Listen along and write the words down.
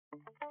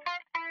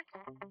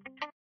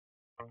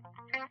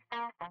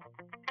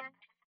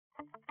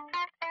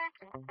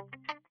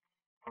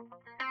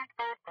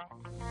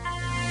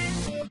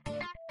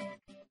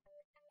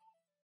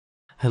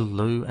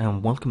Hello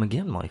and welcome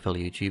again, my fellow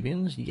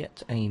YouTubians.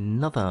 Yet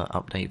another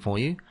update for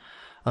you.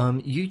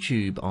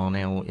 YouTube are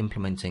now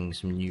implementing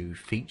some new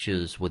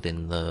features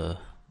within the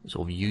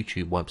sort of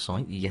YouTube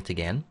website yet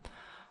again.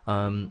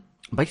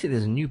 Basically,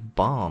 there's a new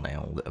bar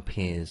now that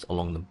appears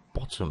along the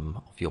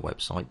bottom of your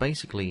website.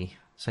 Basically,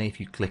 say if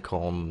you click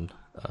on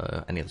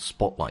any of the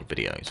spotlight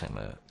videos, I'm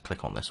going to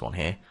click on this one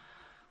here,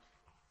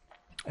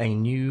 a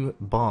new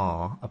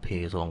bar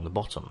appears along the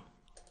bottom.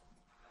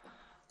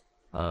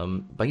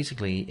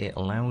 Basically, it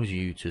allows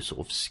you to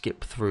sort of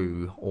skip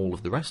through all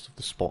of the rest of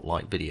the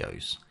spotlight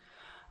videos.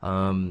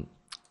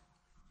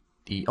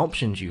 The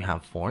options you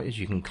have for it is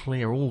you can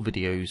clear all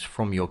videos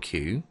from your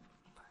queue,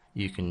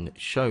 you can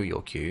show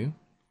your queue,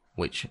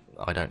 which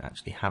I don't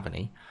actually have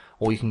any,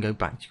 or you can go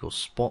back to your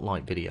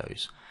spotlight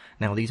videos.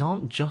 Now, these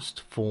aren't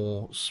just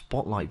for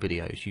spotlight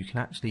videos, you can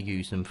actually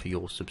use them for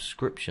your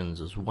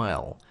subscriptions as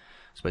well.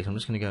 So basically, I'm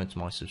just going to go into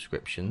my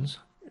subscriptions,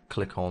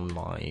 click on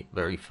my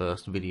very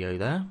first video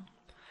there,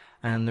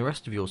 and the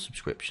rest of your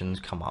subscriptions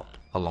come up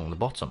along the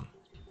bottom.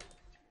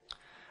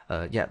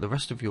 The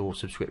rest of your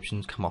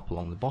subscriptions come up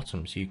along the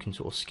bottom, so you can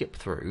sort of skip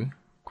through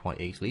quite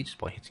easily just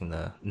by hitting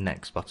the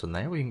next button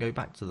there, or you can go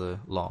back to the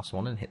last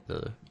one and hit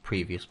the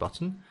previous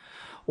button.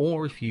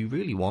 Or if you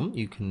really want,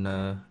 you can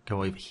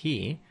go over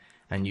here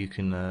and you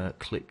can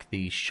click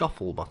the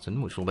shuffle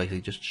button, which will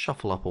basically just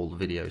shuffle up all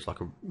the videos like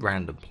a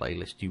random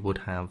playlist you would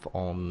have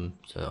on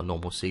a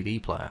normal CD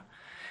player.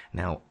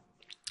 Now,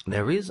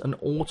 there is an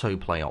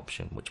autoplay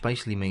option, which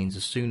basically means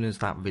as soon as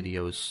that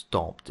video is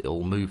stopped,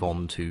 it'll move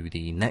on to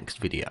the next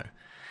video.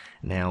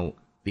 Now,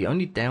 the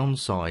only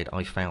downside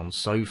I found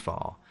so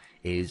far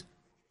is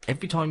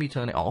every time you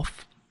turn it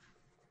off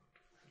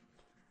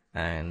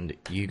and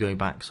you go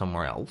back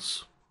somewhere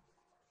else,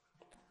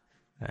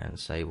 and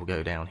say we'll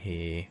go down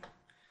here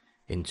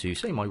into,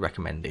 say, my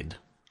recommended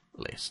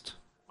list,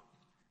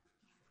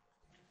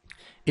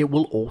 it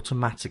will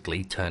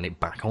automatically turn it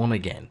back on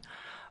again.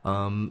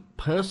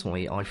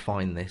 Personally, I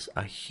find this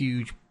a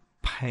huge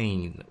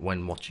pain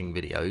when watching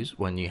videos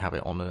when you have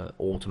it on a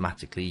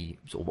automatically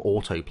sort of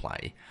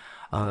autoplay.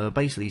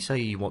 Basically, say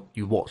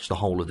you watch the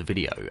whole of the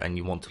video and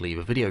you want to leave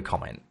a video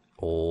comment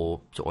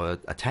or sort of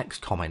a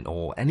text comment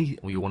or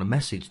you want to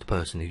message the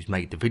person who's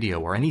made the video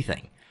or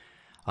anything.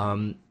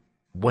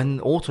 When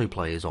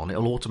autoplay is on,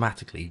 it'll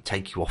automatically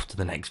take you off to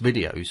the next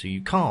video, so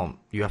you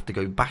have to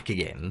go back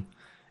again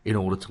in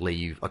order to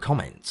leave a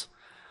comment.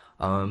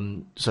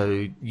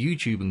 So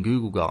YouTube and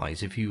Google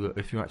guys, if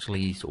you're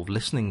actually sort of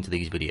listening to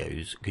these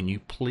videos, can you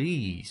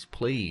please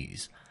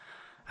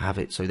have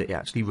it so that it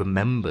actually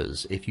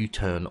remembers if you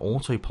turn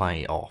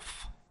autoplay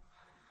off,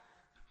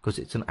 because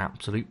it's an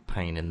absolute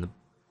pain in the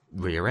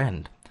rear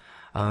end.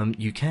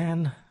 You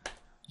can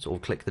sort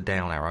of click the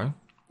down arrow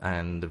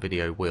and the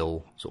video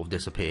will sort of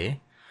disappear.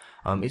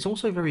 It's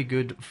also very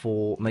good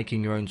for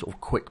making your own sort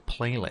of quick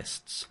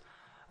playlists.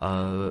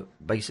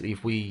 Basically,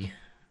 if we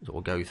sort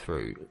of go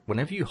through,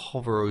 whenever you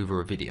hover over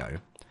a video,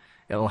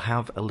 it'll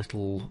have a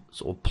little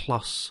sort of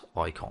plus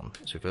icon.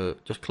 So if you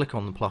just click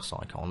on the plus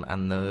icon,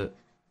 and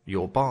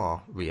your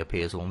bar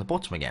reappears along the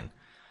bottom again.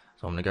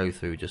 So I'm going to go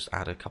through, just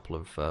add a couple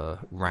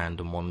of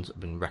random ones that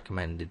have been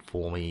recommended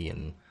for me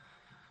and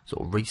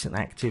sort of recent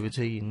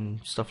activity and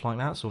stuff like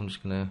that. So I'm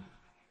just going to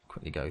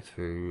quickly go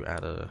through,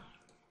 add a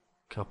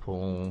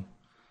couple.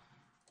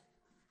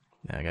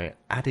 There we go,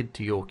 added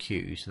to your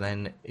queue. So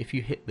then if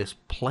you hit this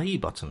play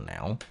button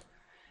now,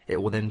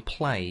 it will then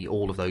play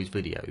all of those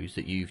videos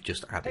that you've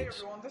just added. Hey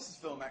everyone, this is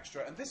Film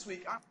Extra, and this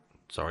week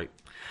Sorry.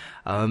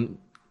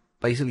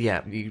 Basically,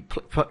 yeah, you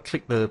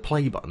click the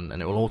play button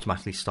and it will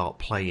automatically start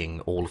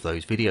playing all of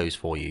those videos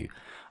for you.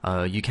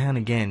 You can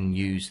again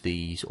use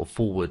the sort of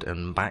forward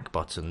and back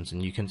buttons,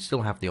 and you can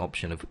still have the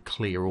option of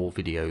clear all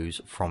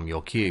videos from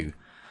your queue.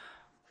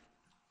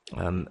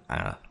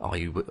 Are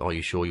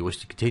you sure you wish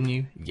to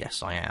continue?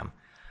 Yes, I am.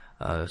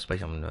 So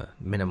basically, I'm going to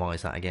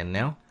minimize that again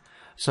now.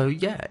 So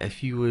yeah,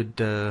 if you would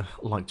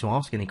like to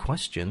ask any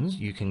questions,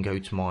 you can go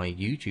to my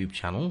YouTube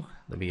channel.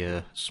 There'll be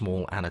a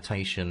small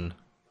annotation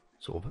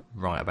sort of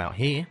right about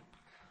here.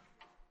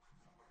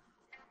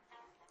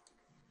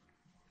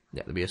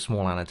 Yeah, there'll be a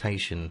small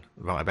annotation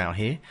right about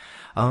here.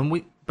 I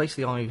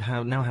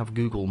now have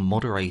Google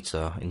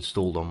Moderator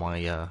installed on my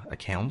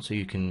account, so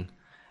you can,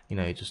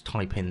 just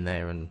type in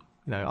there and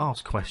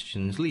ask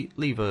questions.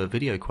 Leave a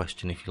video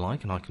question if you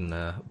like, and I can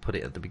put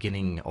it at the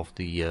beginning of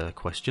the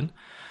question.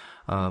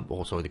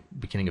 Also the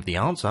beginning of the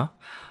answer.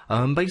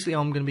 Basically,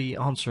 I'm going to be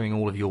answering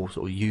all of your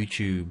sort of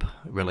YouTube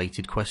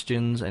related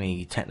questions,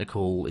 any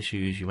technical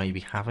issues you may be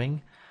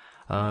having.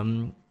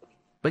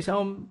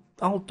 Basically,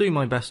 I'll do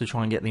my best to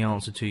try and get the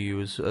answer to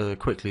you as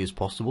quickly as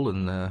possible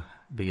and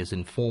be as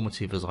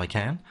informative as I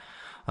can.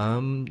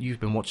 You've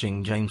been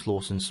watching James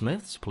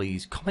Lawson-Smith.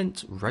 Please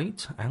comment,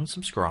 rate and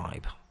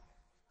subscribe.